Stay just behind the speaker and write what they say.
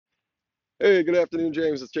Hey, good afternoon,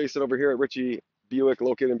 James. It's Jason over here at Ritchey Buick,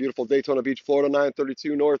 located in beautiful Daytona Beach, Florida,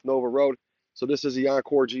 932 North Nova Road. So this is the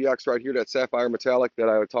Encore GX right here, that sapphire metallic that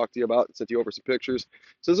I would talk to you about and sent you over some pictures.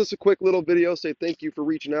 So this is a quick little video. Say thank you for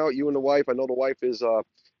reaching out, you and the wife. I know the wife is the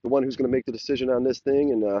one who's going to make the decision on this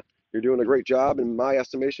thing, and you're doing a great job in my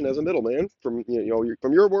estimation as a middleman. From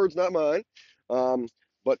from your words, not mine. Um,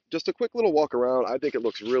 but just a quick little walk around. I think it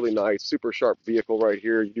looks really nice. Super sharp vehicle right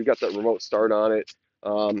here. You got that remote start on it.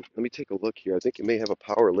 Let me take a look here. I think it may have a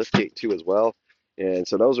power liftgate too as well. And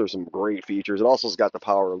so those are some great features. It also has got the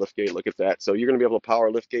power liftgate. Look at that. So you're going to be able to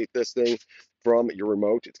power liftgate this thing from your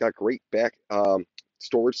remote. It's got great back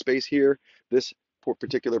storage space here. This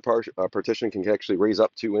particular partition can actually raise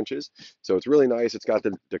up 2 inches. So it's really nice. It's got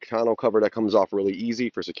the tonneau cover that comes off really easy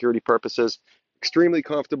for security purposes. Extremely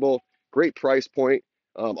comfortable. Great price point.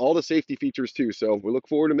 All the safety features too. So we look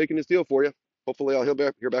forward to making this deal for you. Hopefully I'll hear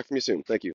back from you soon. Thank you.